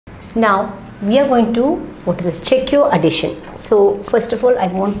Now we are going to check your addition. So first of all, I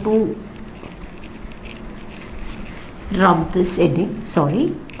want to rub this in.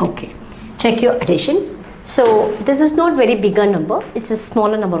 Sorry. Okay. Check your addition. So this is not very bigger number. It's a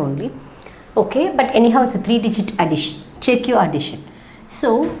smaller number only. Okay. But anyhow, it's a 3-digit addition. Check your addition.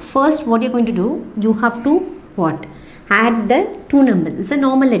 So first, what you're going to do, you have to what? Add the two numbers. It's a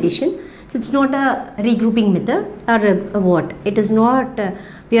normal addition. So it's not a regrouping method or what. It is not.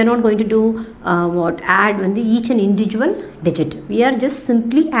 We are not going to do add when each and individual digit. We are just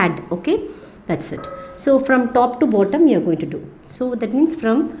simply add. Okay. That's it. So from top to bottom we are going to do. So that means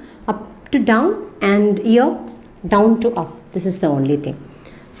from up to down and here down to up. This is the only thing.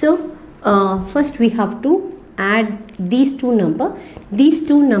 So first we have to add these two number. These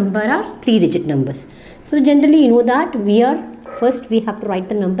two number are 3-digit numbers. So generally you know that first we have to write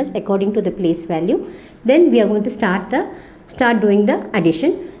the numbers according to the place value. Then we are going to start doing the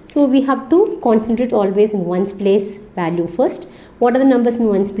addition. So we have to concentrate always in ones place value first. What are the numbers in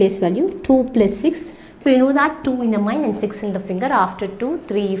ones place value? 2 plus 6. So you know that 2 in the mind and 6 in the finger. After 2,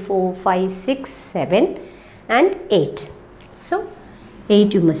 3, 4, 5, 6, 7 and 8. So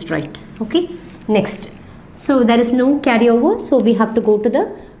 8 you must write. Okay. Next. So there is no carryover. So we have to go to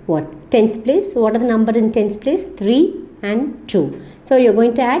the tens place. So what are the number in tens place? 3 and 2. So you're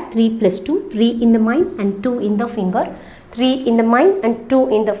going to add 3 plus 2. 3 in the mind and 2 in the finger. 3 in the mind and 2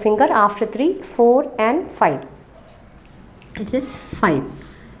 in the finger. After 3, 4 and 5. It is 5.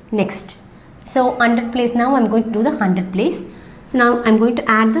 Next. So 100 place. Now I'm going to do the 100 place. So now I'm going to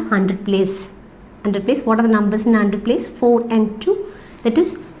add the 100 place. 100 place. What are the numbers in 100 place? 4 and 2. That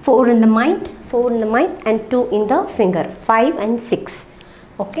is 4 in the mind and 2 in the finger. 5 and 6.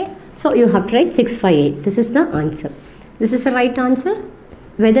 Okay. So you have to write 658. This is the answer. This is the right answer.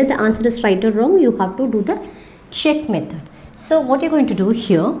 Whether the answer is right or wrong, you have to do the check method. So what you're going to do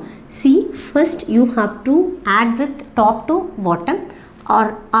here, see, first you have to add with top to bottom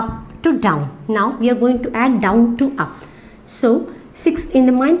or up to down. Now we are going to add down to up. So 6 in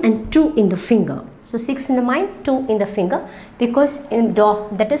the mind and 2 in the finger. So 6 in the mind, 2 in the finger, because in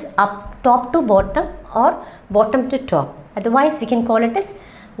that is up top to bottom or bottom to top. Otherwise we can call it as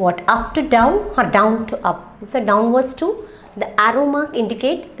up to down or down to up. So downwards to the arrow mark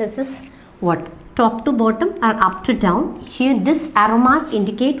indicate this is top to bottom or up to down. Here this arrow mark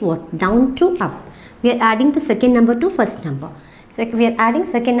indicate down to up. We are adding the second number to first number. So we are adding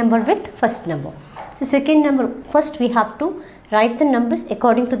second number with first number. So second number, first we have to write the numbers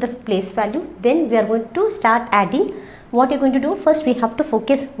according to the place value. Then we are going to start adding. What you are going to do, first we have to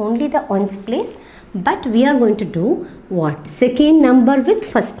focus only the ones place. But we are going to do second number with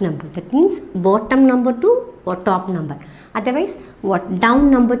first number. That means bottom number to top number. Otherwise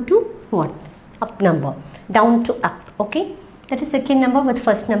down number to up number. Down to up. Okay. That is second number with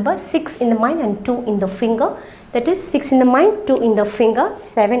first number. 6 in the mind and 2 in the finger. That is 6 in the mind, 2 in the finger,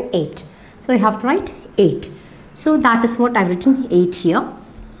 7, 8. So you have to write 8. So that is what I've written 8 here.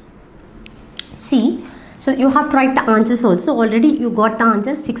 See, so you have to write the answers also. Already you got the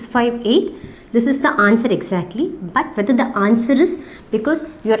answer 6, 5, 8. This is the answer exactly. But whether the answer is, because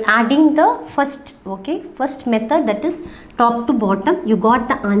you are adding the first method, that is top to bottom, you got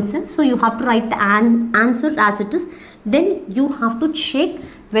the answer. So you have to write the answer as it is. Then you have to check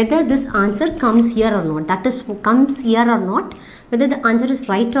whether this answer comes here or not. That is comes here or not. Whether the answer is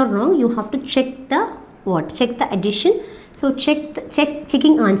right or wrong, you have to check the check the addition. So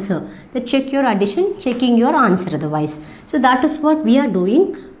checking answer. Check your addition, checking your answer otherwise. So that is what we are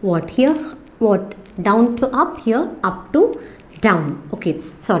doing. Here down to up, here up to down. Okay,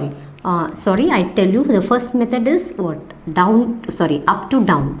 sorry, I tell you, the first method is up to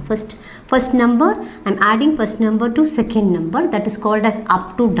down. First number, I'm adding first number to second number, that is called as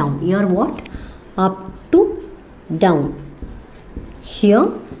up to down. Here up to down.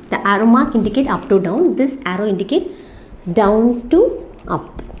 Here the arrow mark indicate up to down. This arrow indicate down to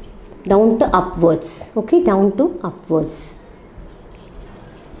up, down to upwards. Okay, down to upwards.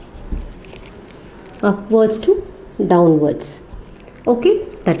 Upwards to downwards. Okay,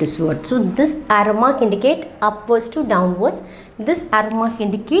 that is what. So this arrow mark indicate upwards to downwards. This arrow mark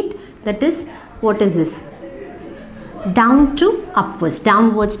indicate, that is, what is this? Down to upwards,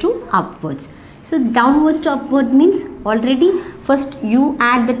 downwards to upwards. So downwards to upward means already first you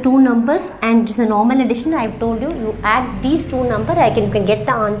add the two numbers, and it's a normal addition. I have told you add these two numbers, you can get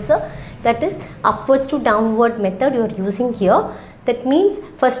the answer. That is upwards to downward method you are using here. That means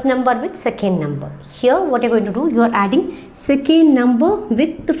first number with second number. Here what you are going to do, you are adding second number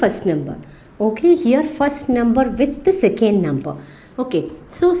with the first number. Okay, here first number with the second number. Okay,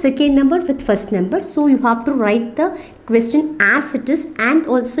 so second number with first number. So you have to write the question as it is and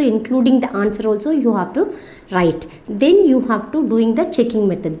also including the answer also you have to write. Then you have to doing the checking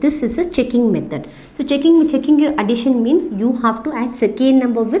method. This is a checking method. So checking your addition means you have to add second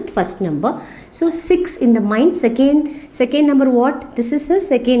number with first number. So 6 in the mind, second number what? This is a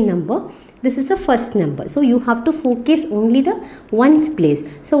second number. This is the first number. So you have to focus only the ones place.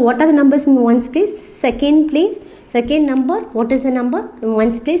 So what are the numbers in ones place? Second place, second number, what is the number? In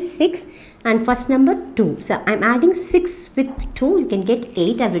ones place 6 and first number 2. So I am adding 6 with 2. You can get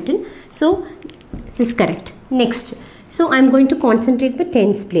 8 I have written. So this is correct. Next. So I am going to concentrate the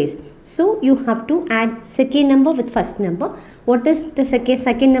tens place. So you have to add second number with first number. What is the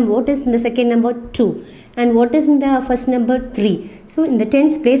second number? What is in the second number? 2. And what is in the first number? 3. So in the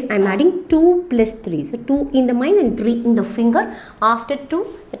tens place I am adding 2 plus 3. So 2 in the mind and 3 in the finger. After 2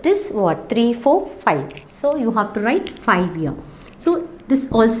 it is what? 3, 4, 5. So you have to write 5 here. So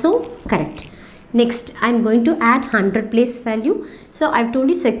this also correct. Next I am going to add 100 place value. So I have told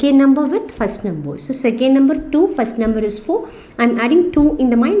you second number with first number. So second number 2, first number is 4. I am adding 2 in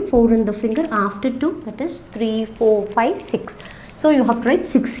the mind, 4 in the finger. After 2 that is 3, 4, 5, 6. So you have to write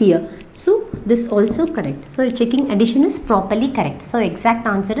 6 here. So this also correct. So your checking addition is properly correct. So exact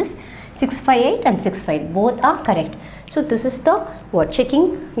answer is 658 and 658. Both are correct. So this is the what?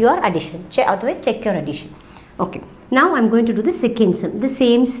 Checking your addition. Otherwise check your addition. Okay. Now I am going to do the second sum. The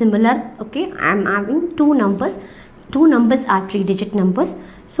same similar. Okay. I am having two numbers. Two numbers are 3-digit numbers.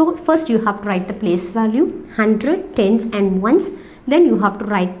 So first you have to write the place value 100, tens and ones. Then you have to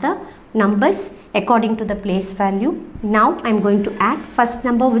write the numbers according to the place value. Now I am going to add first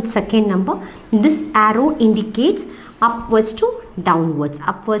number with second number. This arrow indicates upwards to downwards.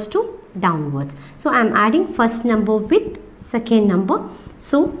 Upwards to downwards. So I am adding first number with second number.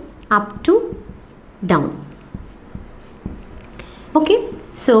 So up to down. Okay.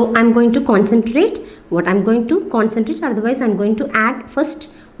 So I am going to concentrate. What I am going to concentrate, otherwise I am going to add first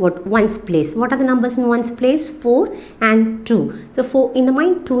what? Ones place. What are the numbers in ones place? 4 and 2. So 4 in the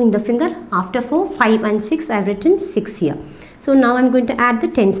mind, 2 in the finger. After 4, 5 and 6. I have written 6 here. So now I am going to add the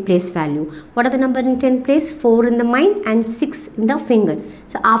tens place value. What are the number in 10 place? 4 in the mind and 6 in the finger.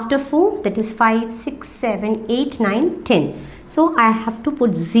 So after 4 that is 5, 6, 7, 8, 9, 10. So I have to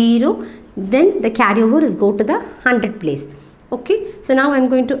put 0. Then the carryover is go to the 100 place. Okay, so now I am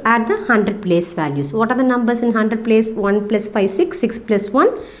going to add the 100 place values. What are the numbers in 100 place? 1 plus 5, 6, 6 plus 1,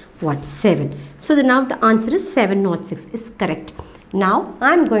 what? 7. So now the answer is 706 is correct. Now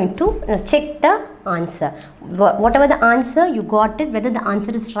I am going to check the answer. Whatever the answer you got it, whether the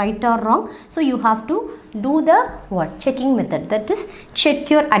answer is right or wrong. So you have to do the what? Checking method, that is check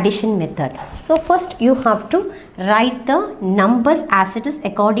your addition method. So first you have to write the numbers as it is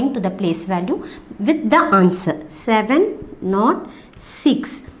according to the place value with the answer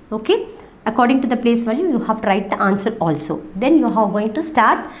 706. Okay, according to the place value you have to write the answer also. Then you are going to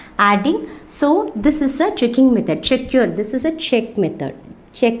start adding. So this is a checking method. Check your, this is a check method.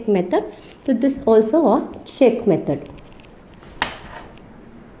 Check method. So this also a check method.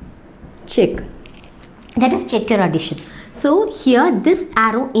 Check. That is check your addition. So here this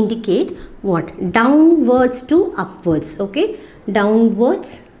arrow indicate what? Downwards to upwards. Okay,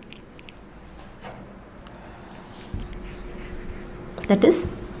 downwards. That is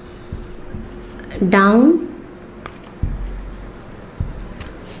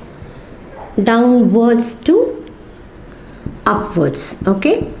downwards to upwards.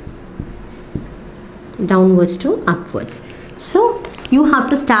 Okay, downwards to upwards. So you have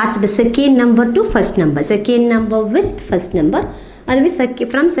to start with the second number to first number. Second number with first number. Otherwise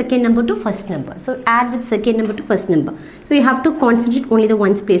from second number to first number. So add with second number to first number. So you have to concentrate only the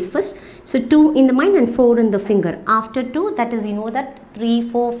ones place first. So 2 in the mind and 4 in the finger. After 2 that is, you know that 3,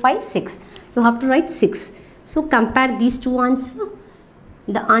 4, 5, 6. You have to write 6. So compare these two answers.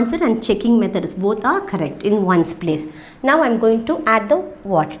 The answer and checking methods both are correct in ones place. Now I am going to add the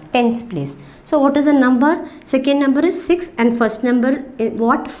what? Tens place. So what is the number? Second number is 6 and first number is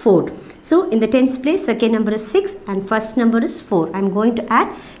what? 4. So in the tens place second number is 6 and first number is 4. I am going to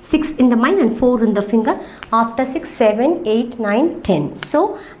add 6 in the mind and 4 in the finger. After 6, 7, 8, 9, 10.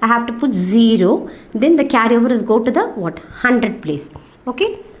 So I have to put 0. Then the carryover is go to the what? 100 place.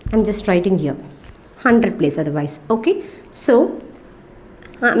 Okay, I am just writing here 100 place otherwise. Okay, so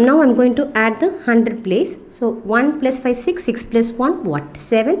now I am going to add the 100 place. So 1 plus 5, 6, 6 plus 1, what?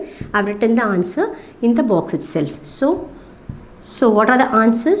 7. I have written the answer in the box itself. So what are the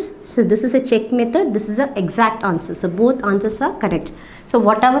answers? So this is a check method. This is the exact answer. So both answers are correct. So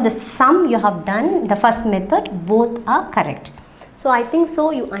whatever the sum you have done, the first method, both are correct. So I think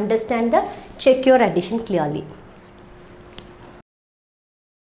so you understand the check your addition clearly.